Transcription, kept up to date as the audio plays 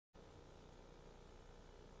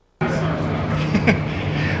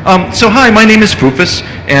So hi, my name is Foofus,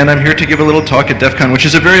 and I'm here to give a little talk at DEF CON, which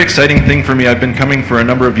is a very exciting thing for me. I've been coming for a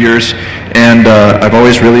number of years, and I've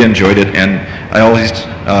always really enjoyed it, and I always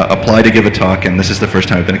apply to give a talk, and this is the first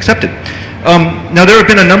time I've been accepted. Now there have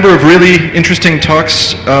been a number of really interesting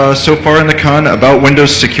talks so far in the con about Windows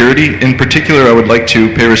security. In particular, I would like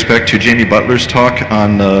to pay respect to Jamie Butler's talk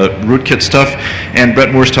on the rootkit stuff and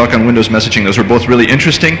Brett Moore's talk on Windows messaging. Those were both really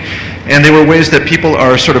interesting, and they were ways that people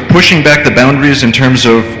are sort of pushing back the boundaries in terms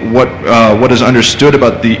of what is understood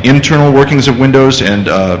about the internal workings of Windows, and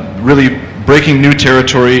really breaking new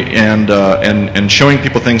territory and showing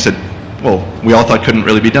people things that, well, we all thought couldn't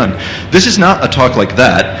really be done. This is not a talk like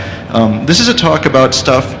that. This is a talk about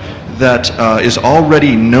stuff that is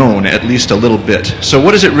already known at least a little bit. So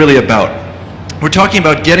what is it really about? We're talking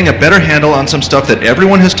about getting a better handle on some stuff that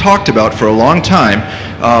everyone has talked about for a long time,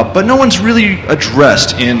 but no one's really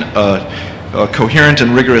addressed in a coherent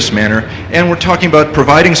and rigorous manner. And we're talking about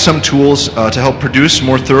providing some tools to help produce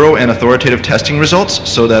more thorough and authoritative testing results,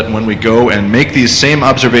 so that when we go and make these same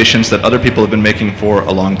observations that other people have been making for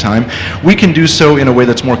a long time, we can do so in a way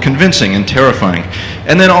that's more convincing and terrifying.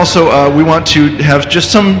 And then also we want to have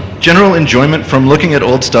just some general enjoyment from looking at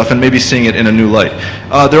old stuff and maybe seeing it in a new light.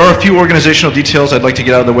 There are a few organizational details I'd like to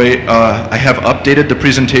get out of the way. I have updated the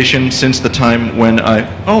presentation since the time when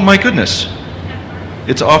oh my goodness,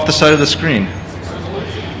 it's off the side of the screen.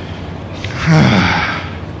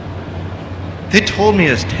 They told me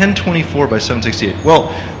it's 1024 by 768.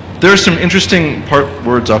 Well, there's some interesting part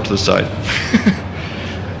words off to the side.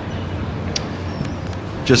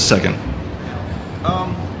 Just a second.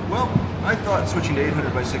 Well, I thought switching to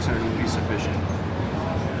 800 by 600 would be sufficient.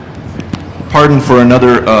 Pardon for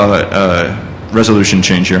another resolution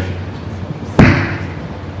change here.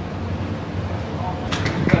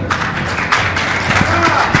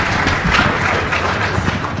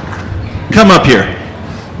 Come up here.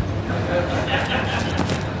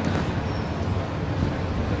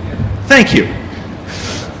 Thank you.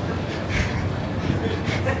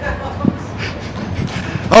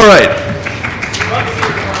 All right.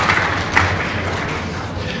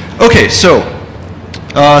 Okay, so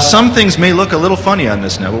some things may look a little funny on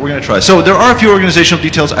this now, but we're going to try. So there are a few organizational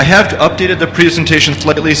details. I have updated the presentation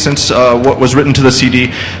slightly since what was written to the CD.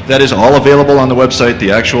 That is all available on the website,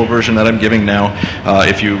 the actual version that I'm giving now,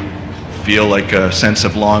 if you feel like a sense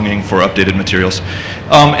of longing for updated materials.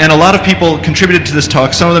 And a lot of people contributed to this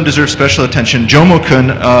talk. Some of them deserve special attention.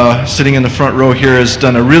 Jomo-kun, sitting in the front row here, has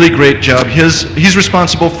done a really great job. He's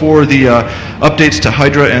responsible for the updates to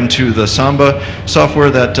Hydra and to the Samba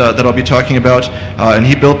software that I'll be talking about. And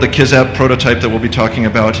he built the KizApp prototype that we'll be talking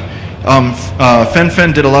about.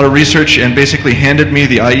 Fen did a lot of research and basically handed me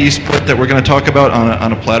the IE split that we're going to talk about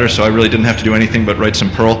on a platter, so I really didn't have to do anything but write some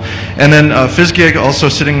Perl. And then Fizzgig, also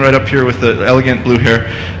sitting right up here with the elegant blue hair,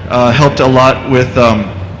 helped a lot with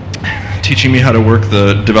teaching me how to work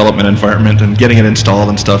the development environment and getting it installed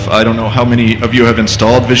and stuff. I don't know how many of you have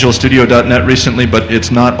installed VisualStudio.net recently, but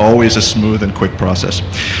it's not always a smooth and quick process.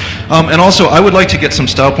 And also, I would like to get some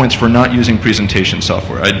style points for not using presentation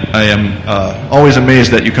software. I am always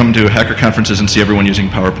amazed that you come to hacker conferences and see everyone using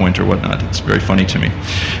PowerPoint or whatnot. It's very funny to me.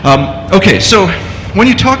 Okay, so when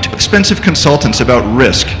you talk to expensive consultants about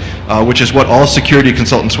risk, which is what all security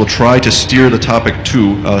consultants will try to steer the topic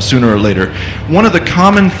to sooner or later, one of the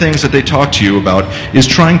common things that they talk to you about is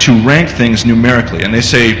trying to rank things numerically. And they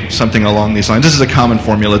say something along these lines. This is a common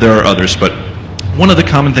formula. There are others, but one of the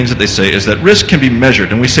common things that they say is that risk can be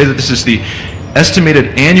measured. And we say that this is the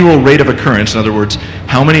estimated annual rate of occurrence, in other words,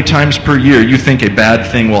 how many times per year you think a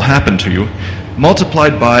bad thing will happen to you,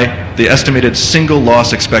 multiplied by the estimated single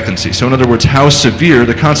loss expectancy. So in other words, how severe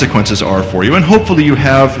the consequences are for you. And hopefully you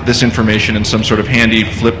have this information in some sort of handy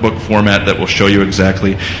flipbook format that will show you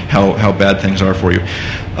exactly how bad things are for you.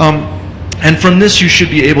 And from this you should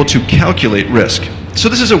be able to calculate risk. So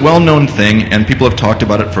this is a well-known thing, and people have talked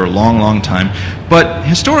about it for a long, long time. But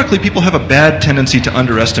historically, people have a bad tendency to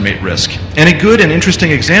underestimate risk. And a good and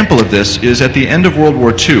interesting example of this is at the end of World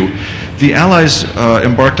War II, the Allies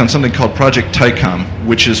embarked on something called Project TICOM,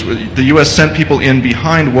 which is the U.S. sent people in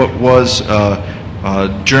behind what was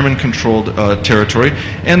German-controlled territory,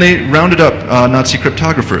 and they rounded up Nazi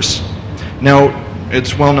cryptographers. Now,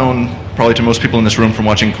 it's well known, probably to most people in this room from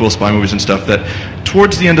watching cool spy movies and stuff, that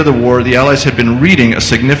towards the end of the war, the Allies had been reading a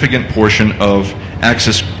significant portion of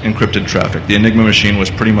Axis encrypted traffic. The Enigma machine was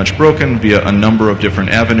pretty much broken via a number of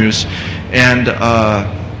different avenues, and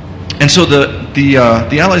so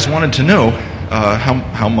the Allies wanted to know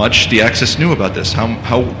how much the Axis knew about this,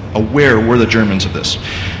 how aware were the Germans of this.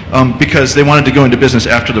 Because they wanted to go into business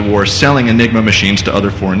after the war selling Enigma machines to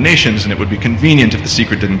other foreign nations, and it would be convenient if the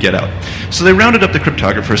secret didn't get out. So they rounded up the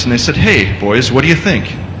cryptographers and they said, hey, boys, what do you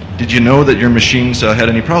think? Did you know that your machines had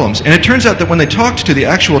any problems? And it turns out that when they talked to the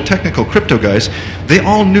actual technical crypto guys, they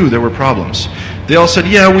all knew there were problems. They all said,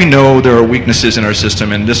 yeah, we know there are weaknesses in our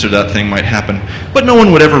system and this or that thing might happen, but no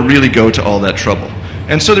one would ever really go to all that trouble.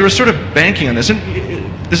 And so they were sort of banking on this. And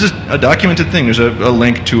this is a documented thing. There's a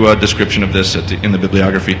link to a description of this in the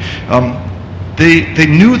bibliography. They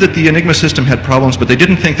knew that the Enigma system had problems, but they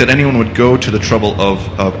didn't think that anyone would go to the trouble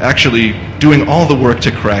of actually doing all the work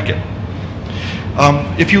to crack it.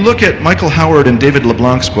 If you look at Michael Howard and David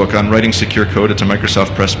LeBlanc's book on writing secure code, it's a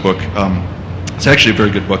Microsoft Press book. It's actually a very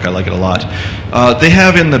good book. I like it a lot. They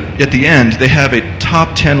have at the end, they have a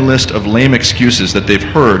top 10 list of lame excuses that they've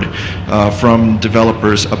heard from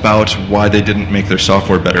developers about why they didn't make their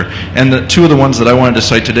software better. And the two of the ones that I wanted to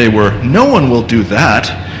cite today were, no one will do that,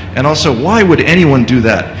 and also, why would anyone do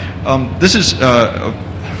that? This is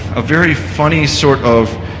a very funny sort of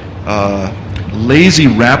lazy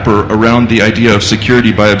wrapper around the idea of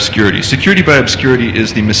security by obscurity. Security by obscurity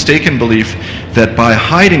is the mistaken belief that by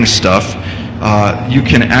hiding stuff, you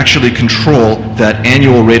can actually control that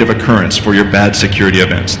annual rate of occurrence for your bad security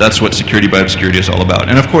events. That's what security by obscurity is all about.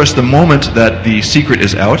 And of course, the moment that the secret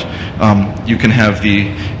is out, you can have the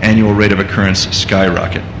annual rate of occurrence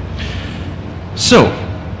skyrocket. So,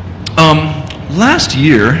 last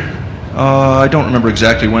year, I don't remember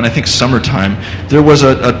exactly when, I think summertime, there was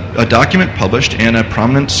a document published and a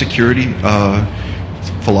prominent security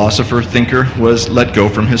philosopher, thinker, was let go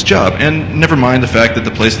from his job. And never mind the fact that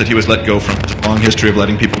the place that he was let go from has a long history of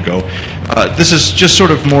letting people go. This is just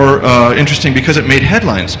sort of more interesting because it made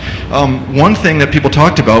headlines. One thing that people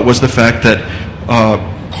talked about was the fact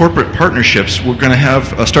that corporate partnerships were going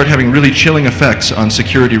to start having really chilling effects on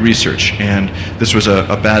security research, and this was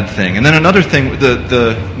a bad thing. And then another thing,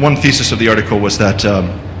 the one thesis of the article was that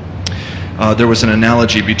there was an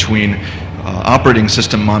analogy between operating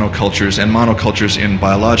system monocultures and monocultures in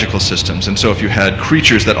biological systems. And so if you had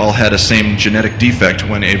creatures that all had a same genetic defect,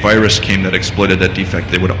 when a virus came that exploited that defect,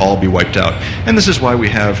 they would all be wiped out. And this is why we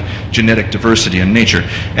have genetic diversity in nature.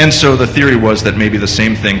 And so the theory was that maybe the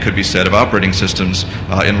same thing could be said of operating systems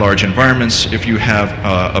in large environments. If you have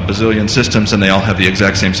a bazillion systems and they all have the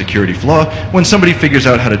exact same security flaw, when somebody figures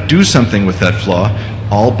out how to do something with that flaw,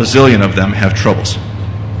 all bazillion of them have troubles.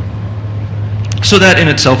 So that in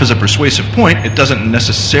itself is a persuasive point. It doesn't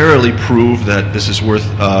necessarily prove that this is worth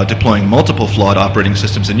deploying multiple flawed operating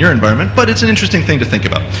systems in your environment, but it's an interesting thing to think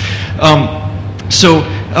about. So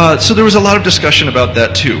there was a lot of discussion about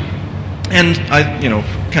that too. And I,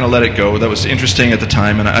 kind of let it go. That was interesting at the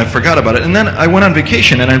time, and I forgot about it. And then I went on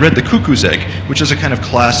vacation, and I read The Cuckoo's Egg, which is a kind of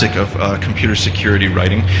classic of computer security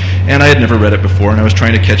writing. And I had never read it before, and I was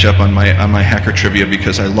trying to catch up on my hacker trivia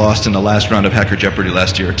because I lost in the last round of Hacker Jeopardy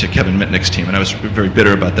last year to Kevin Mitnick's team, and I was very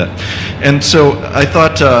bitter about that. And so I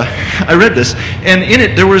thought, I read this, and in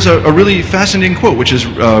it there was a really fascinating quote, which is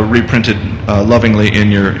reprinted lovingly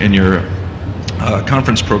in your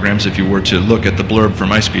conference programs if you were to look at the blurb for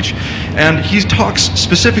my speech. And he talks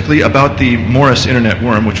specifically about the Morris Internet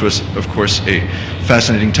Worm, which was, of course, a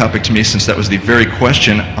fascinating topic to me since that was the very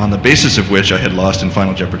question on the basis of which I had lost in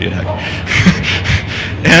Final Jeopardy at Hack.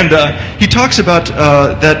 And he talks about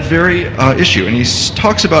that very issue, and he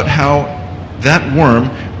talks about how that worm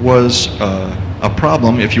was a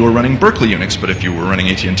problem if you were running Berkeley Unix, but if you were running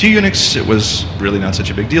AT&T Unix, it was really not such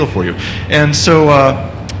a big deal for you. And so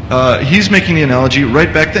he's making the analogy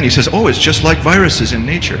right back then. He says, oh, it's just like viruses in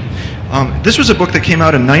nature. This was a book that came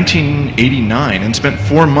out in 1989 and spent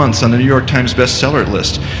 4 months on the New York Times bestseller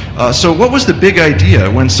list. So what was the big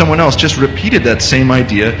idea when someone else just repeated that same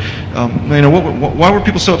idea? Why were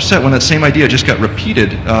people so upset when that same idea just got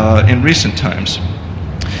repeated in recent times?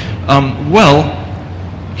 Well,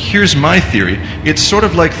 here's my theory. It's sort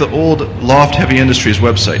of like the old Loft Heavy Industries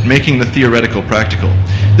website, making the theoretical practical.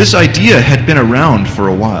 This idea had been around for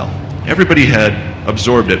a while. Everybody had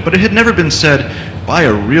absorbed it, but it had never been said by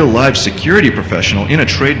a real live security professional in a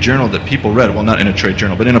trade journal that people read. Well, not in a trade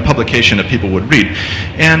journal, but in a publication that people would read.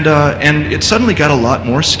 And it suddenly got a lot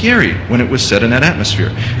more scary when it was said in that atmosphere.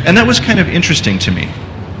 And that was kind of interesting to me.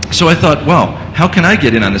 So I thought, wow, how can I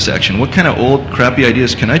get in on this action? What kind of old, crappy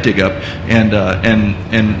ideas can I dig up and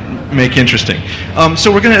make interesting?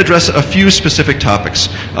 So we're going to address a few specific topics.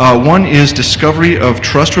 One is discovery of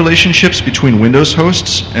trust relationships between Windows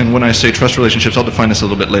hosts. And when I say trust relationships, I'll define this a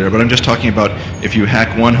little bit later, but I'm just talking about if you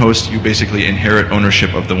hack one host, you basically inherit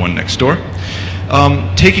ownership of the one next door.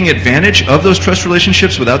 taking advantage of those trust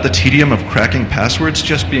relationships without the tedium of cracking passwords,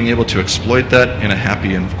 just being able to exploit that in a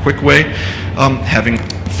happy and quick way, having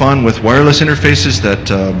fun with wireless interfaces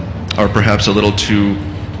that are perhaps a little too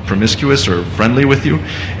promiscuous or friendly with you,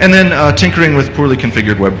 and then tinkering with poorly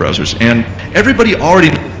configured web browsers. And everybody already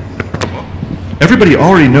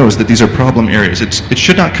knows that these are problem areas. It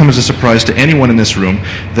should not come as a surprise to anyone in this room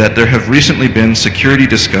that there have recently been security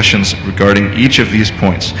discussions regarding each of these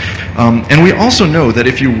points. And we also know that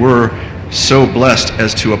if you were so blessed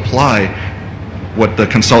as to apply what the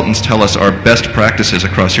consultants tell us are best practices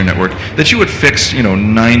across your network, that you would fix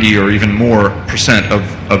 90 or even more %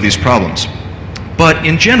 of these problems. But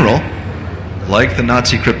in general, like the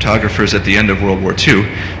Nazi cryptographers at the end of World War II,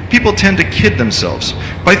 people tend to kid themselves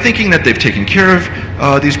by thinking that they've taken care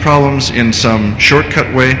of these problems in some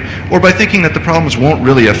shortcut way, or by thinking that the problems won't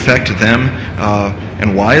really affect them.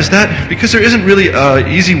 And why is that? Because there isn't really an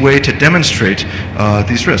easy way to demonstrate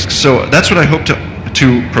these risks. So that's what I hope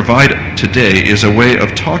to provide today, is a way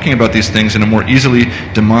of talking about these things in a more easily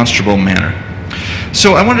demonstrable manner.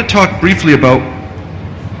 So I want to talk briefly about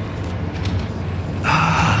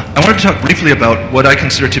what I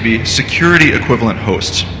consider to be security equivalent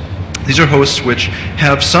hosts. These are hosts which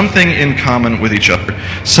have something in common with each other,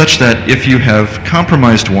 such that if you have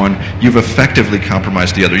compromised one, you've effectively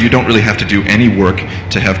compromised the other. You don't really have to do any work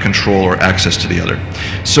to have control or access to the other.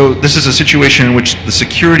 So this is a situation in which the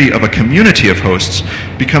security of a community of hosts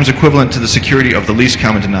becomes equivalent to the security of the least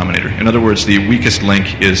common denominator. In other words, the weakest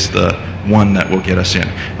link is the one that will get us in.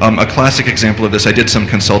 A classic example of this, I did some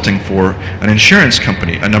consulting for an insurance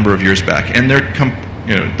company a number of years back, and their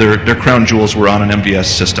crown jewels were on an MVS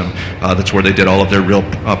system. That's where they did all of their real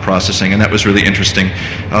processing, and that was really interesting.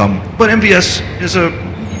 But MVS is a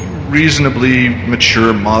reasonably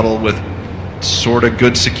mature model with sort of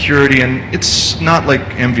good security, and it's not like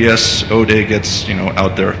MVS O-Day gets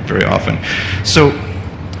out there very often. So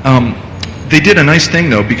they did a nice thing,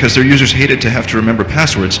 though, because their users hated to have to remember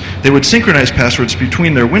passwords. They would synchronize passwords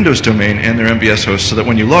between their Windows domain and their MVS host, so that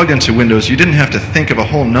when you logged into Windows, you didn't have to think of a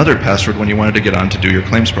whole nother password when you wanted to get on to do your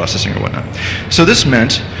claims processing or whatnot. So this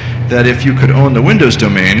meant that if you could own the Windows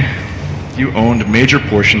domain, you owned major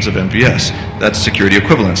portions of MVS. That's security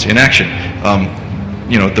equivalence in action.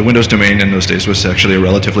 The Windows domain in those days was actually a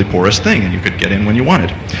relatively porous thing, and you could get in when you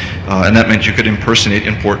wanted. And that meant you could impersonate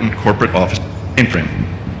important corporate office mainframe.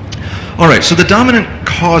 All right, so the dominant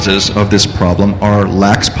causes of this problem are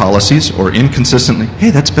lax policies or inconsistently,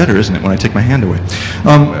 hey, that's better, isn't it, when I take my hand away?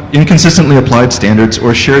 Inconsistently applied standards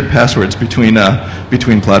or shared passwords between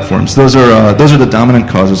platforms. Those are the dominant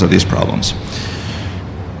causes of these problems.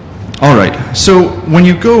 All right, so when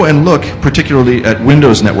you go and look particularly at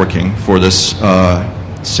Windows networking for this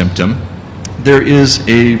symptom, there is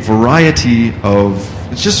a variety of,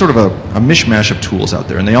 it's just sort of a mishmash of tools out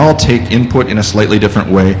there, and they all take input in a slightly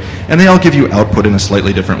different way, and they all give you output in a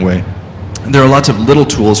slightly different way. There are lots of little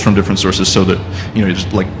tools from different sources, so that,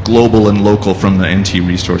 just like global and local from the NT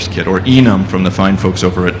Resource Kit, or enum from the fine folks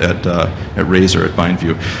over at Razer at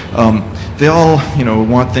BindView. They all,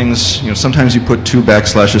 want things, sometimes you put 2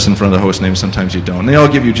 backslashes in front of the host name, sometimes you don't. They all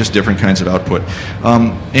give you just different kinds of output.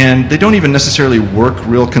 And they don't even necessarily work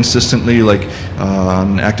real consistently, like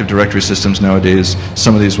on Active Directory systems nowadays.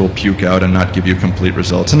 Some of these will puke out and not give you complete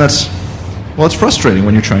results, and that's, well, it's frustrating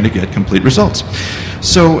when you're trying to get complete results.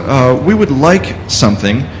 So we would like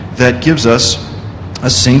something that gives us a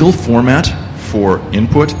single format for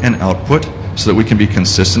input and output so that we can be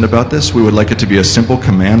consistent about this. We would like it to be a simple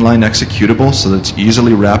command line executable so that it's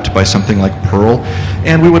easily wrapped by something like Perl.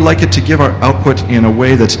 And we would like it to give our output in a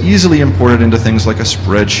way that's easily imported into things like a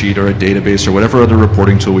spreadsheet or a database or whatever other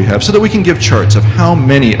reporting tool we have, so that we can give charts of how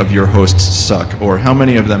many of your hosts suck or how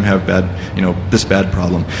many of them have bad, this bad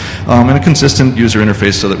problem. And a consistent user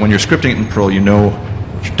interface so that when you're scripting it in Perl,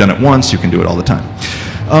 if you've done it once, you can do it all the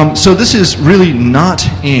time. So this is really not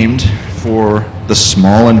aimed for the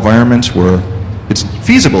small environment where it's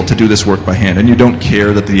feasible to do this work by hand, and you don't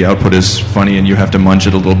care that the output is funny and you have to munch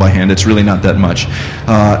it a little by hand. It's really not that much.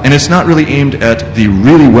 And it's not really aimed at the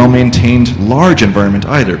really well-maintained large environment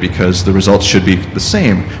either, because the results should be the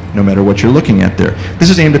same no matter what you're looking at there.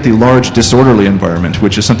 This is aimed at the large disorderly environment,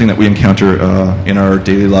 which is something that we encounter in our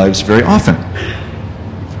daily lives very often.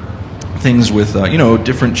 Things with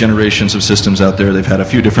different generations of systems out there. They've had a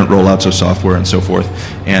few different rollouts of software and so forth,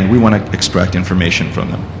 and we want to extract information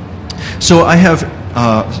from them. So I have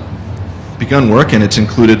begun work, and it's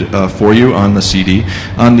included for you on the CD,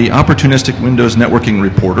 on the Opportunistic Windows Networking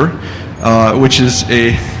Reporter, which is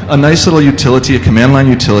a nice little utility, a command line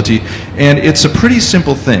utility, and it's a pretty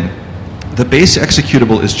simple thing The base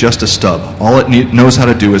executable is just a stub. All it knows how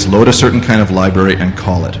to do is load a certain kind of library and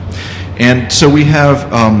call it. And so we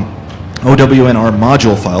have OWNR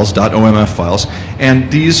module files, .omf files,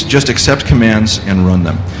 and these just accept commands and run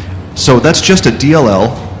them. So that's just a DLL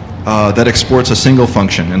that exports a single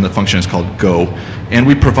function, and the function is called go. And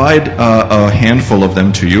we provide a handful of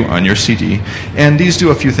them to you on your CD, and these do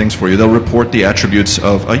a few things for you. They'll report the attributes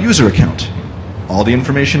of a user account, all the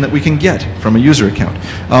information that we can get from a user account,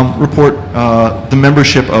 report the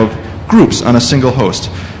membership of groups on a single host.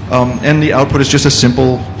 And the output is just a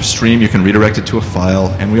simple stream. You can redirect it to a file,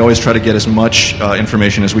 and we always try to get as much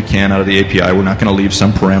information as we can out of the API. We're not going to leave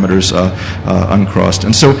some parameters uncrossed.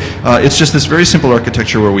 And so it's just this very simple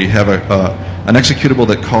architecture where we have an executable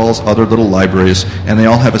that calls other little libraries, and they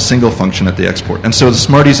all have a single function that they export. And so the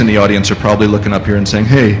smarties in the audience are probably looking up here and saying,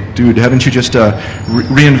 hey, dude, haven't you just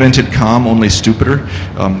reinvented COM, only stupider?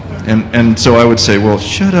 And so I would say, well,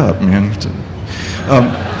 shut up, man.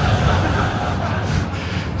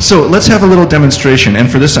 So let's have a little demonstration, and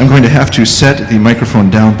for this I'm going to have to set the microphone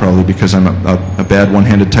down probably because I'm a bad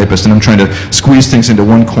one-handed typist and I'm trying to squeeze things into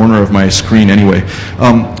one corner of my screen anyway.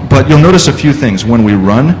 But you'll notice a few things. When we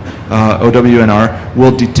run OWNR,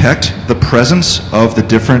 we'll detect the presence of the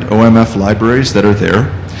different OMF libraries that are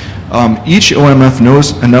there. Each OMF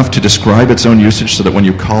knows enough to describe its own usage so that when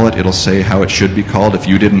you call it, it'll say how it should be called if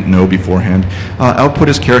you didn't know beforehand. Output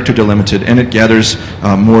is character delimited, and it gathers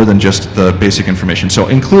more than just the basic information. So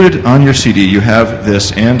included on your CD, you have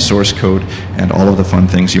this and source code and all of the fun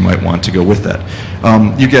things you might want to go with that.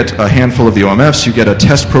 You get a handful of the OMFs. You get a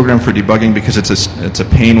test program for debugging because it's a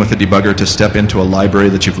pain with the debugger to step into a library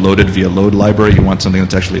that you've loaded via load library. You want something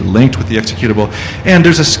that's actually linked with the executable. And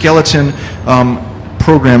there's a skeleton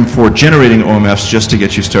program for generating OMFs just to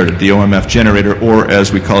get you started, the OMF generator, or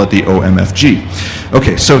as we call it, the OMFG.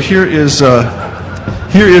 Okay, so here is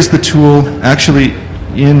the tool actually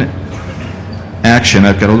in action.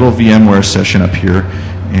 I've got a little VMware session up here,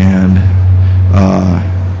 and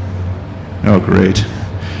oh great.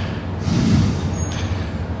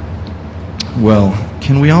 Well,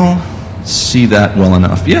 can we all see that well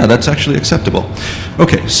enough? Yeah, that's actually acceptable.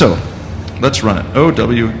 Okay, so let's run it.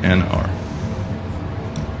 OWNR.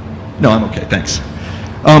 No, I'm okay, thanks.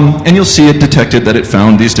 And you'll see it detected that it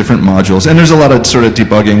found these different modules. And there's a lot of sort of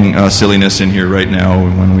debugging silliness in here right now.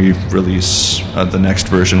 When we release the next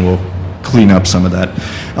version, we'll clean up some of that.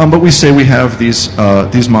 But we say we have these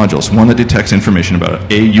modules, one that detects information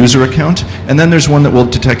about a user account, and then there's one that will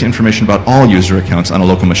detect information about all user accounts on a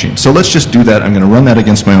local machine. So let's just do that. I'm going to run that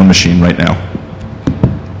against my own machine right now.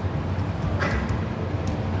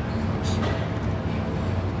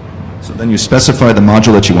 Then you specify the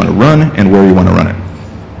module that you want to run and where you want to run it.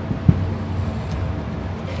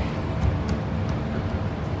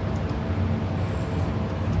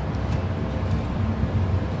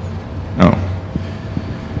 Oh.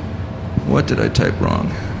 What did I type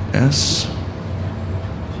wrong? S?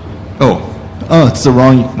 Oh, it's the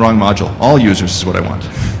wrong module. All users is what I want.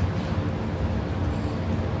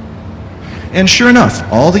 And sure enough,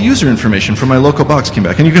 all the user information from my local box came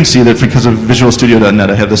back. And you can see that because of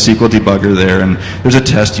VisualStudio.net, I have the SQL debugger there, and there's a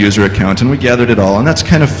test user account, and we gathered it all, and that's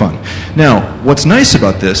kind of fun. Now, what's nice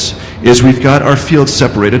about this is we've got our fields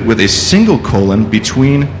separated with a single colon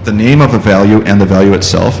between the name of a value and the value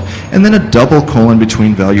itself, and then a double colon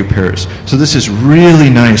between value pairs. So this is really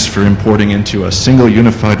nice for importing into a single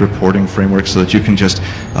unified reporting framework so that you can just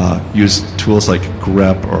use tools like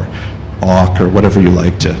grep or awk or whatever you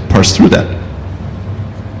like to parse through that.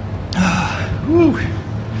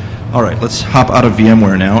 All right, let's hop out of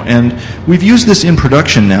VMware now, and we've used this in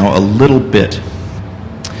production now a little bit.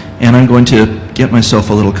 And I'm going to get myself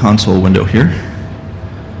a little console window here.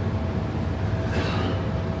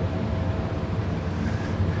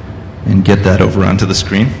 And get that over onto the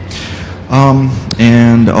screen.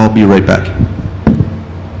 And I'll be right back.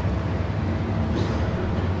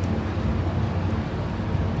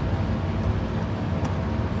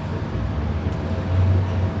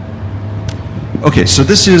 Okay, so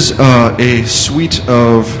this is a suite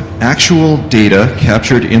of actual data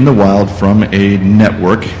captured in the wild from a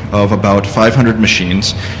network of about 500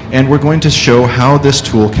 machines, and we're going to show how this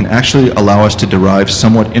tool can actually allow us to derive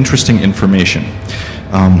somewhat interesting information.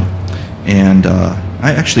 I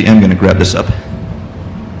actually am going to grab this up.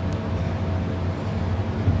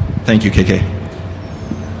 Thank you, KK.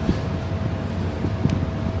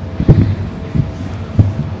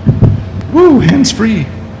 Woo, hands-free.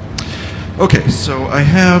 Okay, so I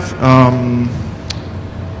have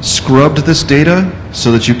scrubbed this data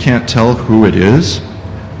so that you can't tell who it is,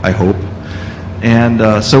 I hope.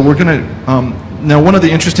 And so we're going to Now, one of the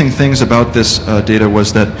interesting things about this data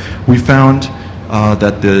was that we found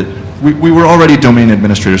that we were already domain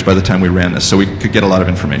administrators by the time we ran this, so we could get a lot of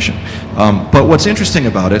information. But what's interesting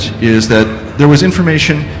about it is that there was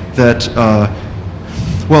information that,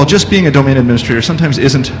 well, just being a domain administrator sometimes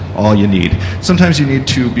isn't all you need. Sometimes you need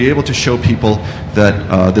to be able to show people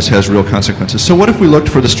that this has real consequences. So what if we looked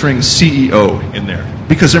for the string CEO in there?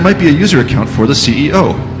 Because there might be a user account for the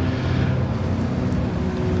CEO.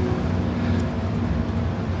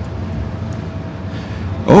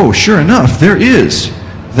 Oh, sure enough, there is.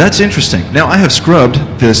 That's interesting. Now, I have scrubbed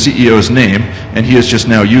the CEO's name, and he is just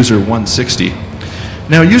now user 160.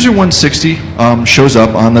 Now, user 160 shows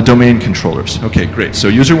up on the domain controllers. Okay, great. So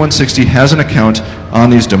user 160 has an account on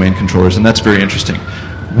these domain controllers, and that's very interesting.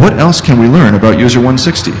 What else can we learn about user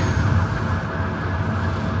 160?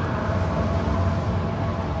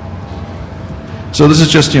 So this is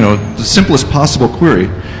just, the simplest possible query.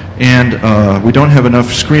 And we don't have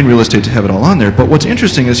enough screen real estate to have it all on there. But what's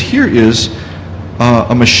interesting is here is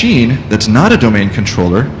a machine that's not a domain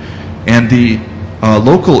controller, and the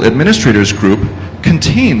local administrators group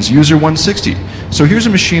contains user 160. So here's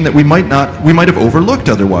a machine that we might have overlooked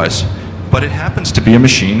otherwise. But it happens to be a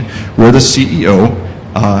machine where the CEO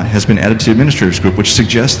has been added to the administrators group, which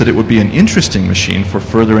suggests that it would be an interesting machine for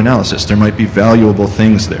further analysis. There might be valuable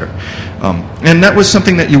things there. And that was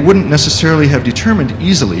something that you wouldn't necessarily have determined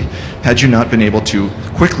easily had you not been able to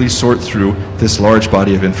quickly sort through this large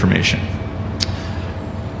body of information.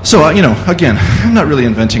 So, again, I'm not really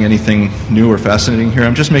inventing anything new or fascinating here.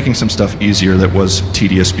 I'm just making some stuff easier that was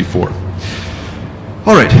tedious before.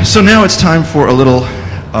 All right, so now it's time for a little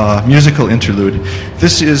musical interlude.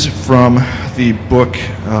 This is from the book,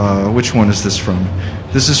 which one is this from?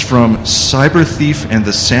 This is from Cyber Thief and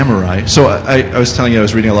the Samurai. So I was telling you I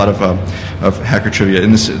was reading a lot of hacker trivia,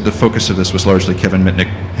 and the focus of this was largely Kevin Mitnick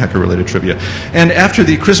hacker-related trivia. And after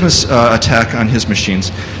the Christmas attack on his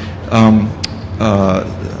machines,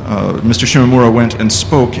 Mr. Shimomura went and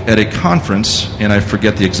spoke at a conference, and I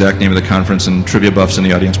forget the exact name of the conference, and trivia buffs in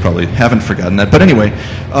the audience probably haven't forgotten that. But anyway,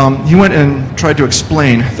 he went and tried to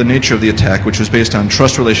explain the nature of the attack, which was based on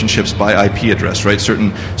trust relationships by IP address, right?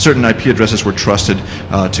 Certain IP addresses were trusted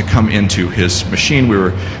to come into his machine. We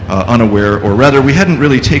were unaware, or rather, we hadn't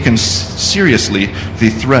really taken seriously the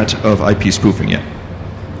threat of IP spoofing yet.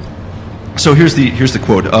 So here's the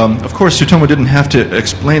quote. Of course, Tsutomu didn't have to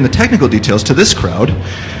explain the technical details to this crowd.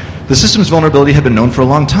 The system's vulnerability had been known for a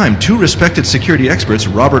long time. Two respected security experts,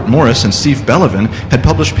 Robert Morris and Steve Bellavin, had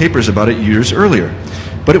published papers about it years earlier.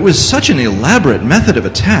 But it was such an elaborate method of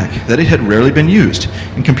attack that it had rarely been used.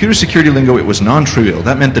 In computer security lingo, it was non-trivial.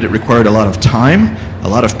 That meant that it required a lot of time, a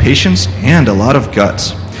lot of patience, and a lot of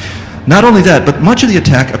guts. Not only that, but much of the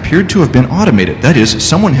attack appeared to have been automated. That is,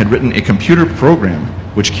 someone had written a computer program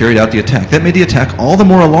which carried out the attack. That made the attack all the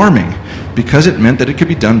more alarming because it meant that it could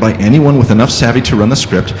be done by anyone with enough savvy to run the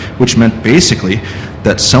script, which meant basically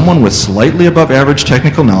that someone with slightly above average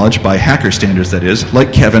technical knowledge, by hacker standards that is,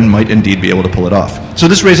 like Kevin, might indeed be able to pull it off. So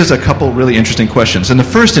this raises a couple really interesting questions. And the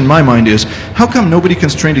first in my mind is, how come nobody can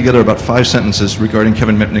string together about 5 sentences regarding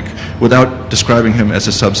Kevin Mitnick without describing him as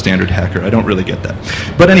a substandard hacker? I don't really get that.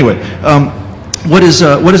 But anyway, what is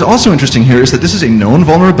also interesting here is that this is a known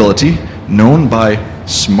vulnerability, known by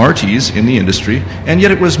smarties in the industry, and yet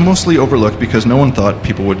it was mostly overlooked because no one thought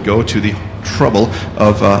people would go to the trouble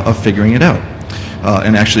of figuring it out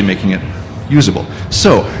and actually making it usable.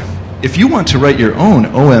 So, if you want to write your own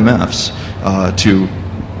OMFs to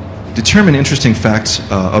determine interesting facts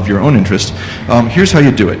of your own interest, here's how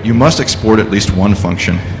you do it. You must export at least one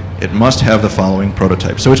function. It must have the following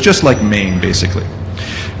prototype. So it's just like main, basically.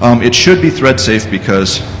 It should be thread safe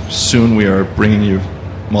because soon we are bringing you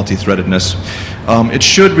multi-threadedness. It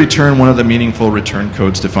should return one of the meaningful return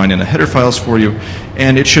codes defined in the header files for you,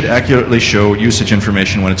 and it should accurately show usage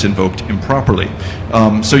information when it's invoked improperly.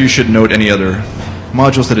 So you should note any other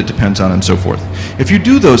modules that it depends on and so forth. If you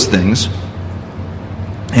do those things,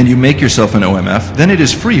 and you make yourself an OMF, then it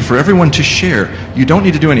is free for everyone to share. You don't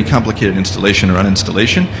need to do any complicated installation or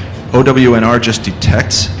uninstallation. OWNR just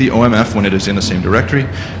detects the OMF when it is in the same directory.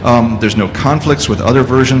 There's no conflicts with other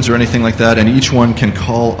versions or anything like that, and each one can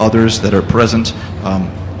call others that are present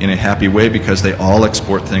in a happy way because they all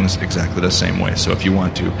export things exactly the same way. So if you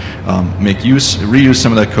want to reuse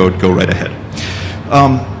some of that code, go right ahead.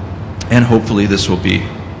 And hopefully this will be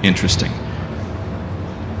interesting.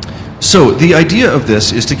 So the idea of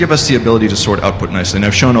this is to give us the ability to sort output nicely, and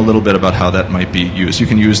I've shown a little bit about how that might be used. You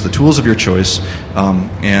can use the tools of your choice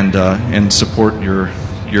and support your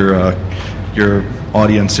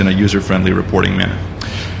audience in a user-friendly reporting manner.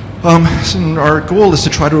 So our goal is to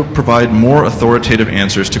try to provide more authoritative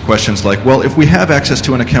answers to questions like, well, if we have access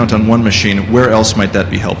to an account on one machine, where else might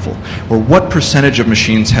that be helpful? Or what percentage of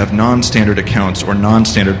machines have non-standard accounts or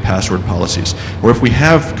non-standard password policies? Or if we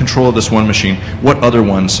have control of this one machine, what other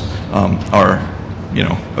ones are,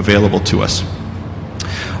 available to us?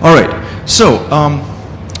 All right, so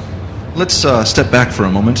let's step back for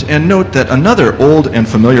a moment and note that another old and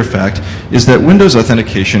familiar fact is that Windows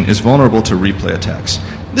authentication is vulnerable to replay attacks.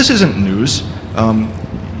 This isn't news.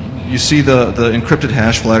 You see the encrypted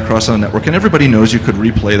hash fly across on the network, and everybody knows you could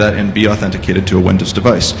replay that and be authenticated to a Windows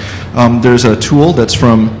device. There's a tool that's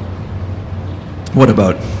from, what,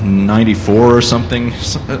 about 94 or something?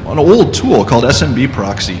 An old tool called SMB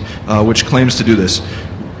Proxy, which claims to do this.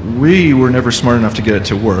 We were never smart enough to get it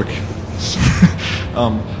to work.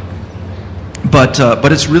 But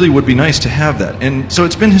it really would be nice to have that. And so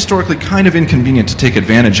it's been historically kind of inconvenient to take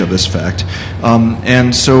advantage of this fact.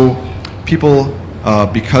 And so people,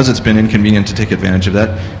 because it's been inconvenient to take advantage of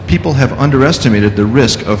that, people have underestimated the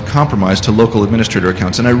risk of compromise to local administrator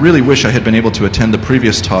accounts. And I really wish I had been able to attend the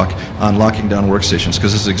previous talk on locking down workstations,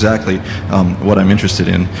 because this is exactly what I'm interested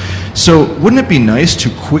in. So wouldn't it be nice to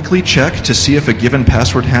quickly check to see if a given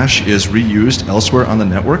password hash is reused elsewhere on the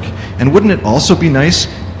network? And wouldn't it also be nice,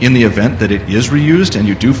 in the event that it is reused and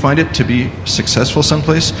you do find it to be successful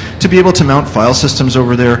someplace, to be able to mount file systems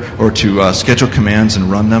over there or to schedule commands and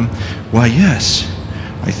run them? Why, yes,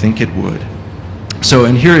 I think it would. So,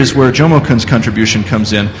 and here is where Jomo-kun's contribution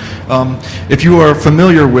comes in. If you are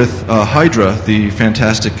familiar with Hydra, the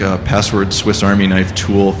fantastic password Swiss Army knife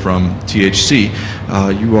tool from THC,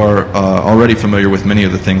 you are already familiar with many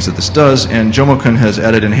of the things that this does, and Jomo-kun has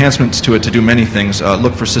added enhancements to it to do many things.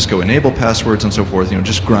 Look for Cisco enable passwords and so forth,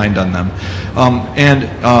 just grind on them.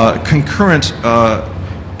 Concurrent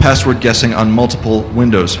password guessing on multiple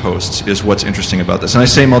Windows hosts is what's interesting about this. And I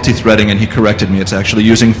say multi-threading, and he corrected me. It's actually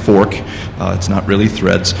using fork. It's not really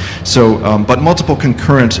threads. So, but multiple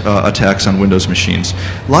concurrent attacks on Windows machines.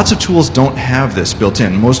 Lots of tools don't have this built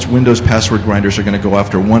in. Most Windows password grinders are going to go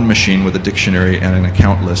after one machine with a dictionary and an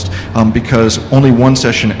account list, because only one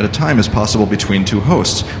session at a time is possible between two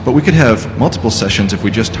hosts. But we could have multiple sessions if we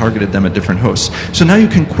just targeted them at different hosts. So now you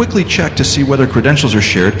can quickly check to see whether credentials are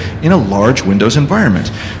shared in a large Windows environment.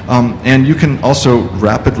 And you can also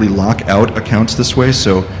rapidly lock out accounts this way,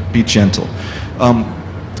 so be gentle.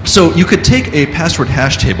 So you could take a password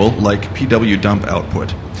hash table like pwdump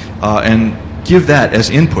output and give that as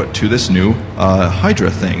input to this new Hydra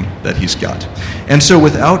thing that he's got. And so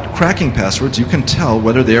without cracking passwords, you can tell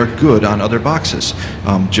whether they are good on other boxes.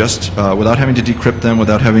 Just without having to decrypt them,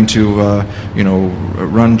 without having to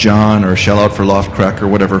run John or shell out for loft crack or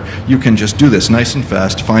whatever, you can just do this nice and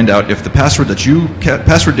fast, find out if the password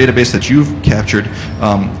database that you've captured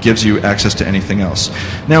gives you access to anything else.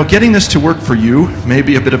 Now, getting this to work for you may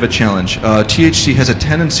be a bit of a challenge. THC has a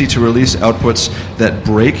tendency to release outputs that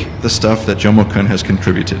break the stuff that Jomo-kun has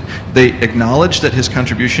contributed. They acknowledge that his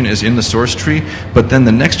contribution is in the source tree, but then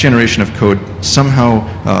the next generation of code somehow,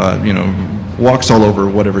 walks all over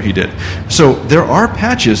whatever he did. So there are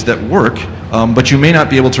patches that work, but you may not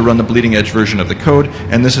be able to run the bleeding edge version of the code,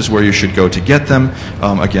 and this is where you should go to get them.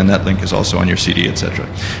 Again, that link is also on your CD, etc.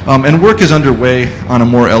 And work is underway on a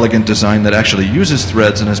more elegant design that actually uses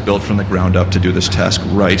threads and is built from the ground up to do this task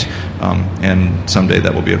right, and someday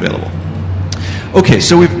that will be available. Okay,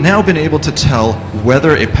 so we've now been able to tell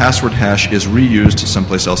whether a password hash is reused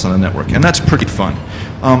someplace else on the network, and that's pretty fun.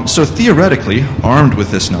 So theoretically, armed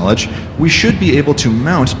with this knowledge, we should be able to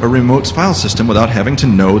mount a remote file system without having to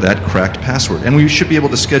know that cracked password. And we should be able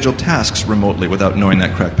to schedule tasks remotely without knowing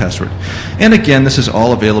that cracked password. And again, this is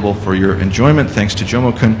all available for your enjoyment thanks to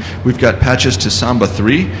Jomo-kun. We've got patches to Samba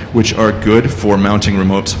 3, which are good for mounting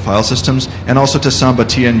remote file systems, and also to Samba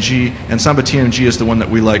TNG. And Samba TNG is the one that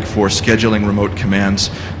we like for scheduling remote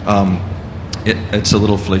commands. It's a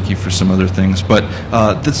little flaky for some other things, but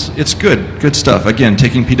it's good stuff. Again,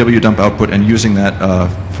 taking pwdump output and using that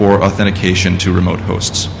for authentication to remote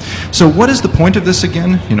hosts. So what is the point of this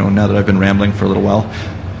again? Now that I've been rambling for a little while.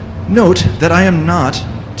 Note that I am not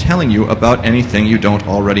telling you about anything you don't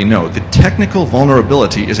already know. The technical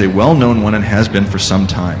vulnerability is a well-known one and has been for some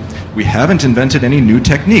time. We haven't invented any new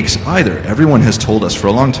techniques either. Everyone has told us for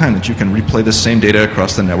a long time that you can replay the same data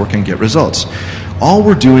across the network and get results. All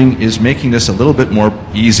we're doing is making this a little bit more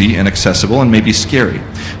easy and accessible and maybe scary.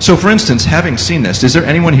 So for instance, having seen this, is there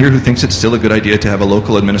anyone here who thinks it's still a good idea to have a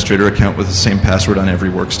local administrator account with the same password on every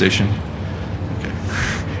workstation? Okay.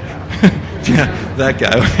 Yeah, that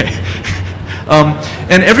guy, okay.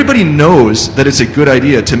 And everybody knows that it's a good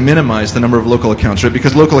idea to minimize the number of local accounts, right?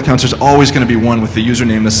 Because local accounts, there's always going to be one with the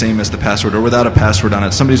username the same as the password, or without a password on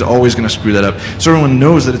it. Somebody's always going to screw that up. So everyone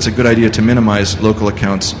knows that it's a good idea to minimize local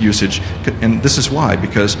accounts usage. And this is why,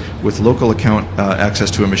 because with local account access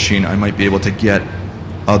to a machine, I might be able to get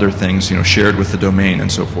other things, shared with the domain and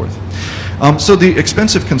so forth. So the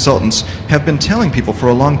expensive consultants have been telling people for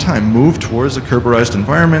a long time, move towards a Kerberized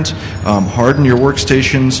environment, harden your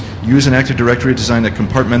workstations, use an Active Directory design that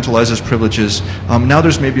compartmentalizes privileges. Now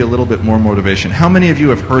there's maybe a little bit more motivation. How many of you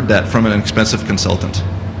have heard that from an expensive consultant?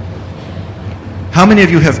 How many of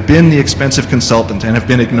you have been the expensive consultant and have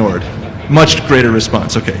been ignored? Much greater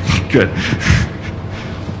response. Okay, good.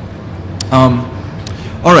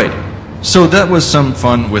 All right, so that was some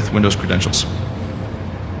fun with Windows credentials.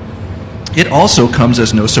 It also comes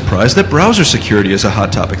as no surprise that browser security is a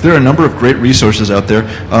hot topic. There are a number of great resources out there.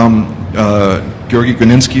 Georgi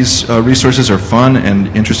Guninsky's resources are fun and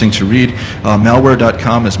interesting to read.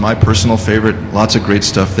 Malware.com is my personal favorite. Lots of great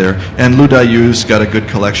stuff there. And Ludayu's got a good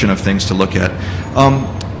collection of things to look at.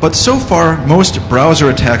 But so far, most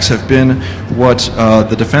browser attacks have been what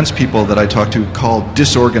the defense people that I talk to call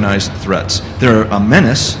disorganized threats. They're a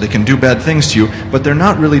menace. They can do bad things to you, but they're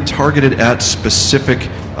not really targeted at specific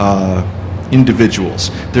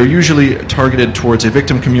individuals. They're usually targeted towards a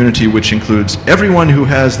victim community, which includes everyone who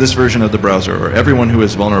has this version of the browser or everyone who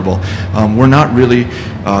is vulnerable. We're not really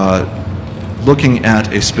looking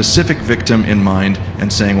at a specific victim in mind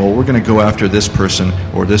and saying, well, we're going to go after this person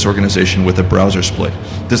or this organization with a browser exploit.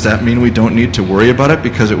 Does that mean we don't need to worry about it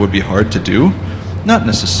because it would be hard to do? Not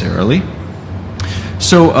necessarily.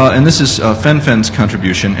 So, and this is FenFen's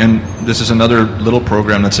contribution, and this is another little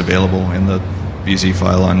program that's available in the BZ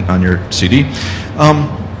file on your CD.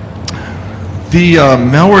 The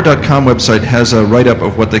malware.com website has a write-up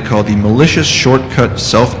of what they call the malicious shortcut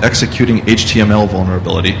self-executing HTML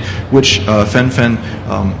vulnerability, which FenFen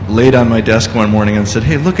laid on my desk one morning and said,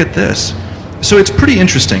 hey, look at this. So it's pretty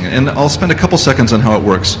interesting, and I'll spend a couple seconds on how it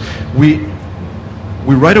works. We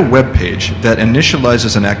write a web page that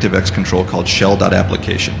initializes an ActiveX control called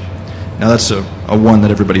shell.application. Now that's a one that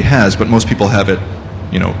everybody has, but most people have it.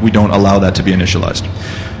 We don't allow that to be initialized.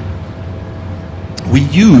 We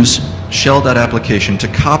use shell.application to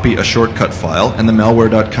copy a shortcut file, and the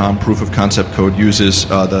malware.com proof of concept code uses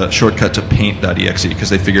the shortcut to paint.exe because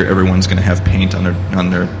they figure everyone's going to have paint on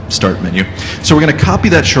their start menu. So we're going to copy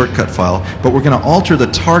that shortcut file, but we're going to alter the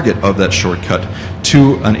target of that shortcut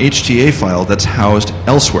to an HTA file that's housed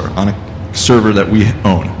elsewhere on a server that we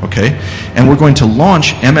own, okay? And we're going to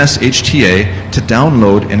launch MSHTA to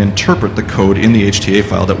download and interpret the code in the HTA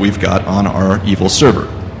file that we've got on our evil server.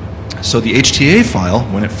 So the HTA file,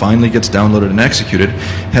 when it finally gets downloaded and executed,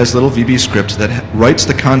 has little VB script that writes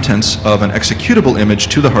the contents of an executable image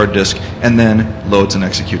to the hard disk and then loads and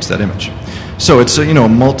executes that image. So it's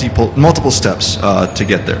multiple steps to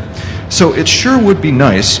get there. So it sure would be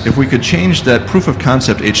nice if we could change that proof of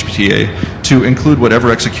concept HTA to include whatever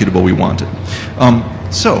executable we wanted.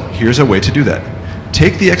 So here's a way to do that.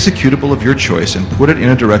 Take the executable of your choice and put it in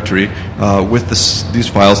a directory with these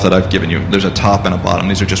files that I've given you. There's a top and a bottom.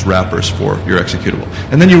 These are just wrappers for your executable.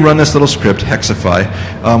 And then you run this little script, hexify,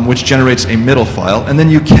 which generates a middle file, and then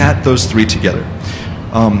you cat those three together.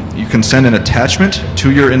 You can send an attachment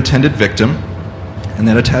to your intended victim, and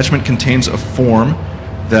that attachment contains a form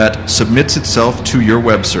that submits itself to your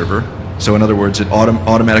web server. So in other words, it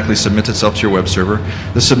automatically submits itself to your web server.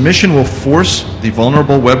 The submission will force the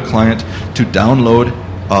vulnerable web client to download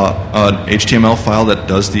an HTML file that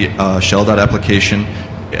does the shell.application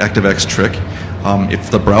ActiveX trick.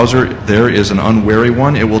 If the browser there is an unwary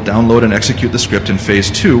one, it will download and execute the script in phase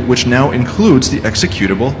 2, which now includes the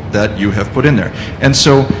executable that you have put in there. And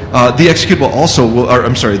so the executable also will, or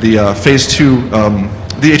I'm sorry, the phase 2,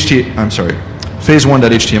 phase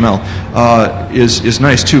 1.html is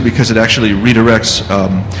nice too because it actually redirects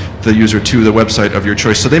the user to the website of your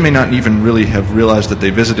choice. So they may not even really have realized that they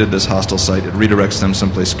visited this hostile site. It redirects them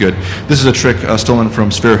someplace good. This is a trick stolen from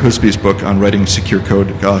Sverre Husby's book on writing secure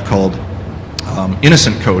code called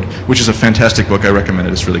Innocent Code, which is a fantastic book. I recommend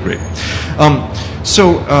it. It's really great.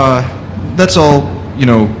 So that's all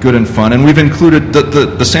good and fun. And we've included,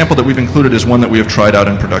 the sample that we've included is one that we have tried out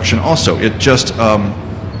in production also. It just,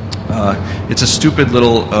 it's a stupid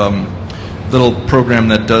little program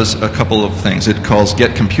that does a couple of things. It calls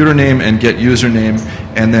get computer name and get username,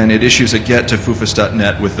 and then it issues a get to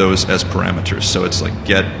foofus.net with those as parameters. So it's like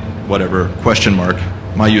get whatever, question mark,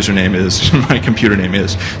 my username is, my computer name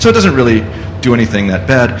is. So it doesn't really do anything that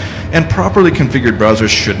bad. And properly configured browsers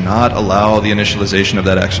should not allow the initialization of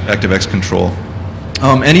that ActiveX control.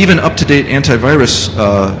 And even up-to-date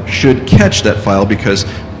antivirus should catch that file, because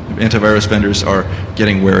antivirus vendors are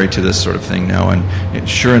getting wary to this sort of thing now. And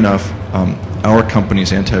sure enough, our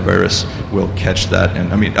company's antivirus will catch that.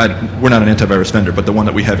 And I mean, we're not an antivirus vendor, but the one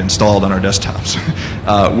that we have installed on our desktops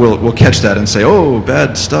will catch that and say, oh,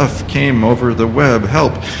 bad stuff came over the web,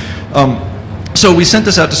 help. So we sent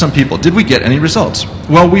this out to some people. Did we get any results?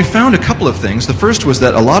 Well, we found a couple of things. The first was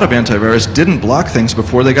that a lot of antivirus didn't block things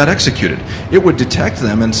before they got executed. It would detect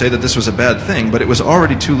them and say that this was a bad thing, but it was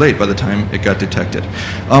already too late by the time it got detected.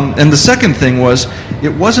 And the second thing was,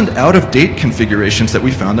 it wasn't out-of-date configurations that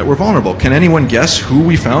we found that were vulnerable. Can anyone guess who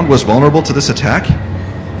we found was vulnerable to this attack?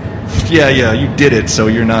 Yeah, you did it, so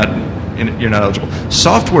you're not eligible.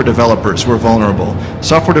 Software developers were vulnerable.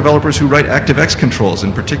 Software developers who write ActiveX controls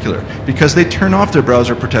in particular, because they turn off their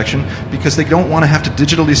browser protection because they don't want to have to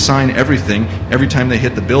digitally sign everything every time they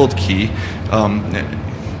hit the build key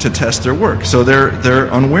to test their work. So they're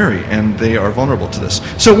unwary and they are vulnerable to this.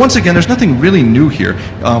 So once again, there's nothing really new here.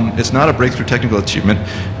 It's not a breakthrough technical achievement.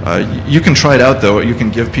 You can try it out though. You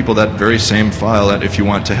can give people that very same file if you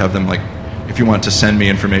want to have them if you want to send me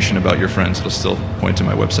information about your friends, it'll still point to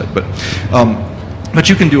my website. But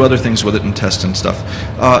you can do other things with it and test and stuff.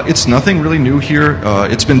 It's nothing really new here.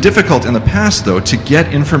 It's been difficult in the past, though, to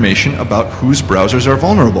get information about whose browsers are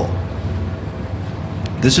vulnerable.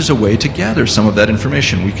 This is a way to gather some of that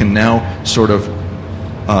information. We can now sort of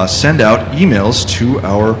send out emails to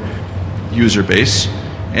our user base,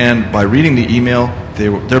 and by reading the email,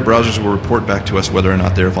 their browsers will report back to us whether or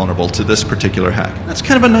not they're vulnerable to this particular hack. That's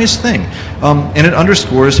kind of a nice thing. And it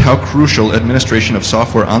underscores how crucial administration of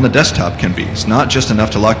software on the desktop can be. It's not just enough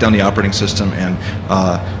to lock down the operating system and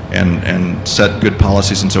set good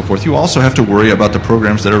policies and so forth. You also have to worry about the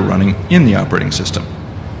programs that are running in the operating system.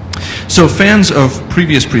 So fans of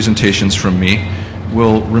previous presentations from me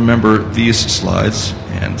will remember these slides,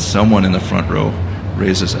 and someone in the front row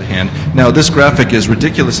raises a hand. Now, this graphic is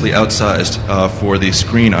ridiculously outsized for the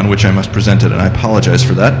screen on which I must present it, and I apologize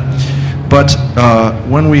for that. But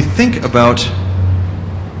when we think about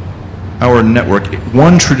our network,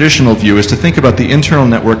 one traditional view is to think about the internal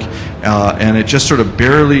network and it just sort of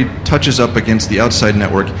barely touches up against the outside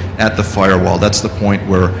network at the firewall. That's the point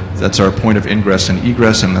where, that's our point of ingress and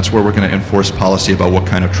egress, and that's where we're going to enforce policy about what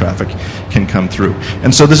kind of traffic can come through.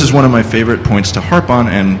 And so this is one of my favorite points to harp on,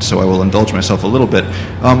 and so I will indulge myself a little bit.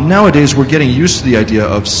 Nowadays, we're getting used to the idea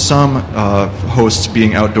of some hosts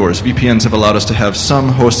being outdoors. VPNs have allowed us to have some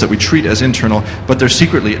hosts that we treat as internal, but they're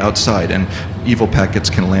secretly outside, and evil packets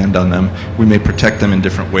can land on them. We may protect them in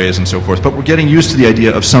different ways and so forth, but we're getting used to the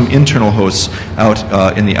idea of some internal hosts out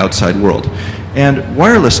in the outside world. And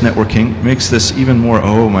wireless networking makes this even more,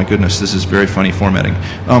 oh my goodness, this is very funny formatting.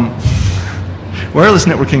 Wireless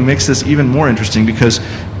networking makes this even more interesting because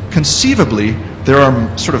conceivably there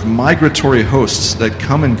are sort of migratory hosts that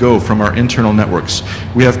come and go from our internal networks.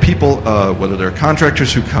 We have people, whether they're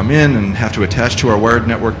contractors who come in and have to attach to our wired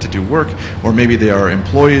network to do work, or maybe they are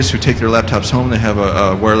employees who take their laptops home, they have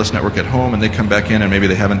a wireless network at home, and they come back in and maybe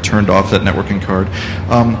they haven't turned off that networking card.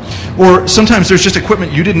 Or sometimes there's just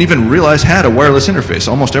equipment you didn't even realize had a wireless interface.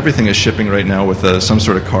 Almost everything is shipping right now with some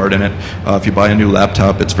sort of card in it. If you buy a new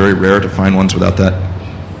laptop, it's very rare to find ones without that.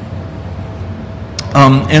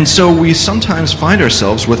 And so we sometimes find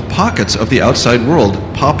ourselves with pockets of the outside world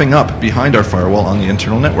popping up behind our firewall on the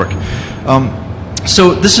internal network.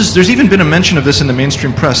 So there's even been a mention of this in the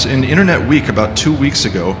mainstream press. In Internet Week about 2 weeks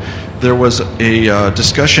ago, there was a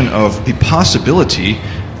discussion of the possibility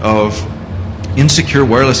of insecure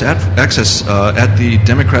wireless access at the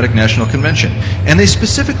Democratic National Convention. And they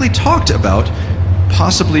specifically talked about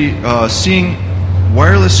possibly seeing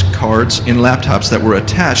wireless cards in laptops that were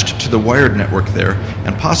attached to the wired network there,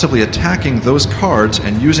 and possibly attacking those cards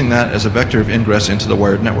and using that as a vector of ingress into the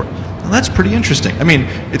wired network. Now, that's pretty interesting. I mean,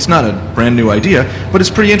 it's not a brand new idea, but it's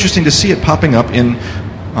pretty interesting to see it popping up in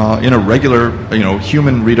a regular,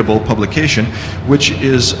 human-readable publication, which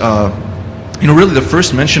is really the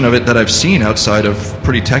first mention of it that I've seen outside of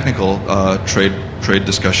pretty technical trade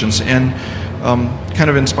discussions, and kind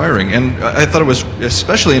of inspiring. And I thought it was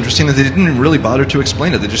especially interesting that they didn't really bother to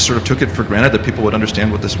explain it. They just sort of took it for granted that people would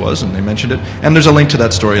understand what this was, and they mentioned it. And there's a link to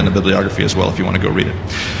that story in the bibliography as well if you want to go read it.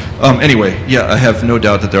 Anyway, yeah, I have no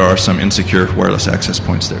doubt that there are some insecure wireless access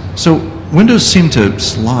points there. So windows seem to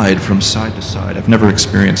slide from side to side. I've never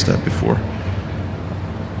experienced that before.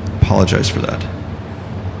 Apologize for that.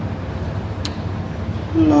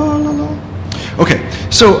 La, la, la. Okay,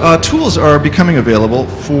 so tools are becoming available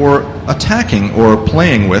for attacking or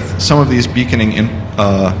playing with some of these beaconing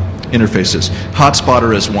interfaces.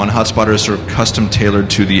 Hotspotter is one. Hotspotter is sort of custom tailored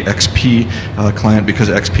to the XP client because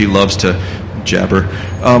XP loves to jabber.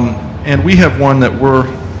 And we have one that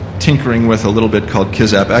we're tinkering with a little bit called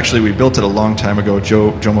KizApp. Actually, we built it a long time ago.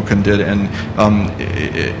 Joe Mokun did, and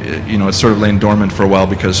it's sort of lain dormant for a while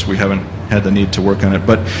because we haven't had the need to work on it.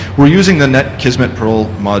 But we're using the Net Kismet Perl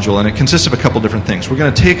module, and it consists of a couple different things. We're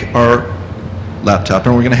going to take our laptop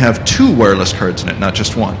and we're going to have 2 wireless cards in it, not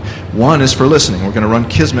just one. One is for listening. We're going to run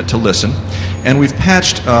Kismet to listen, and we've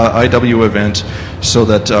patched IW event so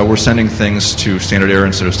that we're sending things to standard error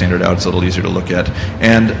instead of standard out. It's a little easier to look at.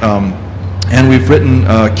 And we've written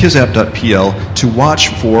kizapp.pl to watch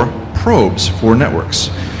for probes for networks.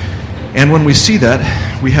 And when we see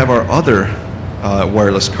that, we have our other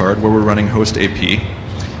wireless card where we're running host AP.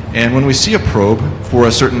 And when we see a probe for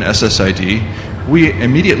a certain SSID, we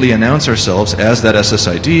immediately announce ourselves as that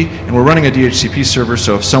SSID, and we're running a DHCP server,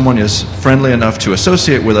 so if someone is friendly enough to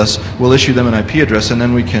associate with us, we'll issue them an IP address, and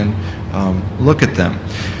then we can look at them.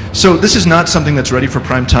 So this is not something that's ready for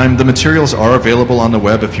prime time. The materials are available on the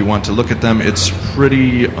web if you want to look at them. It's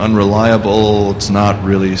pretty unreliable, it's not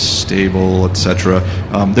really stable, etc.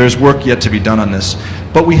 There's work yet to be done on this.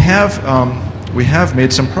 But we have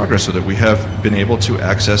made some progress with it. We have been able to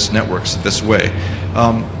access networks this way.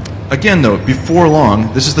 Again, though, before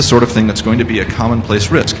long, this is the sort of thing that's going to be a commonplace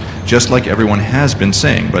risk, just like everyone has been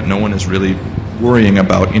saying, but no one is really worrying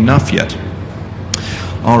about enough yet.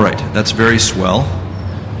 All right, that's very swell.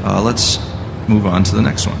 Let's move on to the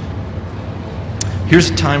next one. Here's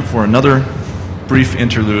time for another brief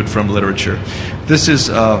interlude from literature. This is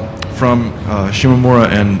from Shimomura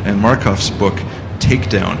and Markov's book,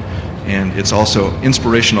 Takedown, and it's also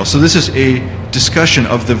inspirational. So this is a discussion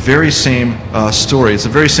of the very same story. It's the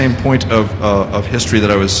very same point of history that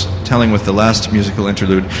I was telling with the last musical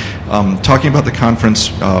interlude, talking about the conference,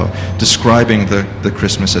 describing the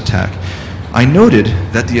Christmas attack. I noted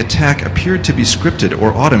that the attack appeared to be scripted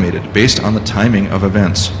or automated based on the timing of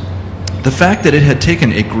events. The fact that it had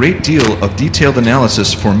taken a great deal of detailed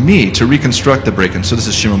analysis for me to reconstruct the break-in, so this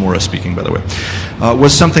is Shimomura speaking, by the way,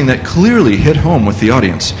 was something that clearly hit home with the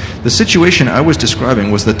audience. The situation I was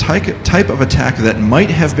describing was the type of attack that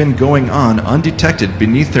might have been going on undetected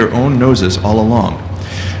beneath their own noses all along.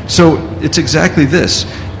 So it's exactly this.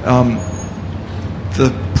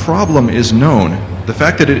 The problem is known. The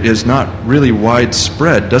fact that it is not really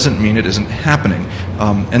widespread doesn't mean it isn't happening.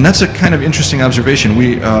 And that's a kind of interesting observation.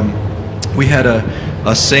 We had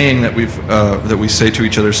a saying that we say to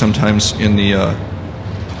each other sometimes in the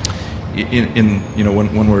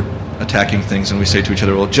when we're attacking things, and we say to each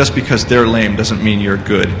other, well, just because they're lame doesn't mean you're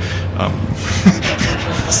good.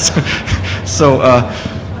 So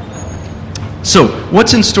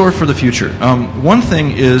what's in store for the future? One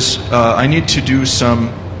thing is I need to do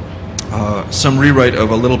some rewrite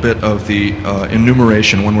of a little bit of the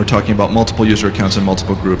enumeration when we're talking about multiple user accounts and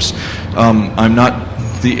multiple groups.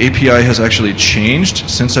 The API has actually changed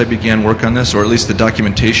since I began work on this, or at least the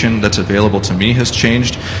documentation that's available to me has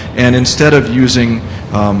changed. And instead of using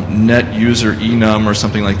net user enum or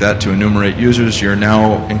something like that to enumerate users, you're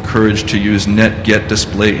now encouraged to use net get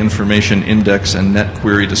display information index and net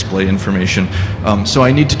query display information. So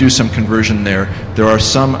I need to do some conversion there. There are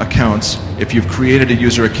some accounts, if you've created a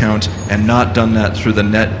user account and not done that through the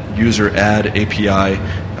net user add API,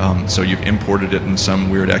 so you've imported it in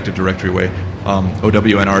some weird Active Directory way,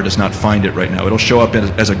 OWNR does not find it right now. It'll show up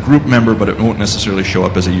as a group member, but it won't necessarily show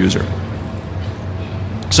up as a user.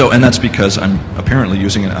 So, and that's because I'm apparently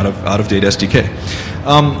using an out-of-date SDK.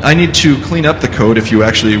 I need to clean up the code. If you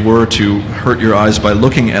actually were to hurt your eyes by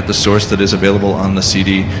looking at the source that is available on the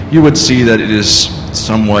CD, you would see that it is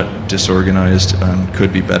somewhat disorganized and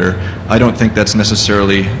could be better. I don't think that's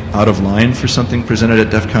necessarily out of line for something presented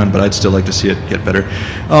at DEF CON, but I'd still like to see it get better.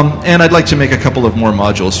 And I'd like to make a couple of more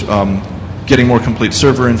modules. Getting more complete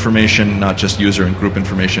server information, not just user and group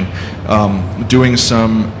information. Doing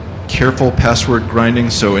some careful password grinding,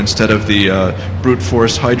 so instead of the brute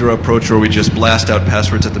force Hydra approach where we just blast out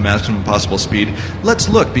passwords at the maximum possible speed, let's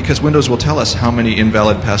look, because Windows will tell us how many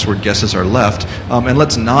invalid password guesses are left, and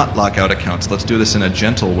let's not lock out accounts. Let's do this in a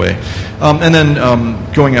gentle way. And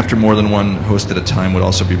then going after more than one host at a time would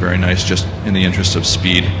also be very nice, just in the interest of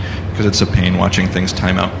speed, because it's a pain watching things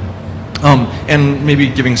time out. And maybe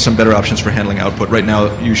giving some better options for handling output. Right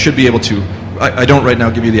now, you should be able to, I don't right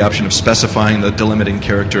now give you the option of specifying the delimiting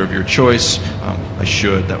character of your choice. I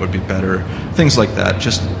should, that would be better. Things like that,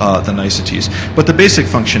 just the niceties. But the basic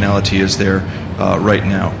functionality is there right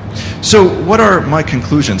now. So what are my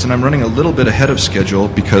conclusions? And I'm running a little bit ahead of schedule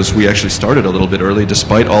because we actually started a little bit early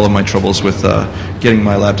despite all of my troubles with getting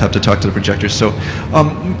my laptop to talk to the projector. So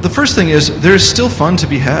the first thing is there's still fun to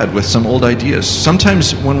be had with some old ideas.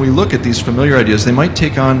 Sometimes when we look at these familiar ideas, they might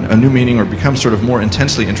take on a new meaning or become sort of more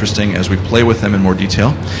intensely interesting as we play with them in more detail.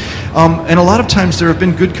 And a lot of times there have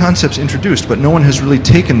been good concepts introduced, but no one has really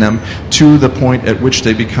taken them to the point at which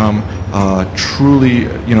they become truly,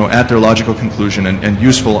 at their logical conclusion and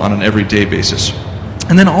useful on an everyday basis.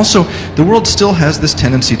 And then also, the world still has this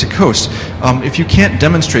tendency to coast. If you can't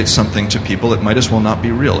demonstrate something to people, it might as well not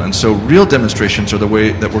be real. And so real demonstrations are the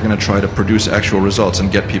way that we're going to try to produce actual results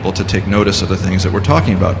and get people to take notice of the things that we're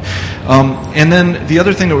talking about. And then the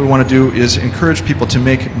other thing that we want to do is encourage people to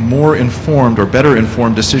make more informed or better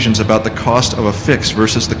informed decisions about the cost of a fix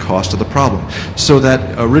versus the cost of the problem. So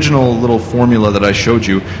that original little formula that I showed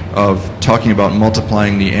you of talking about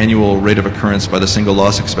multiplying the annual rate of occurrence by the single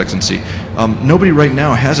loss expectancy, nobody right now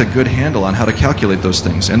has a good handle on how to calculate those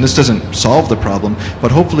things. And this doesn't solve the problem,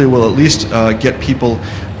 but hopefully will at least get people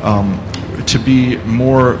to be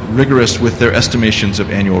more rigorous with their estimations of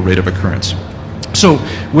annual rate of occurrence. So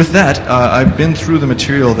with that, I've been through the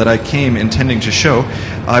material that I came intending to show.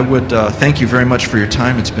 I would thank you very much for your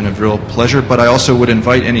time. It's been a real pleasure, but I also would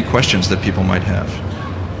invite any questions that people might have.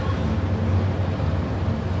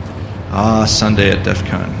 Sunday at DEF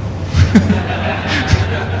CON.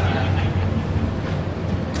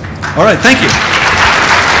 All right, thank you.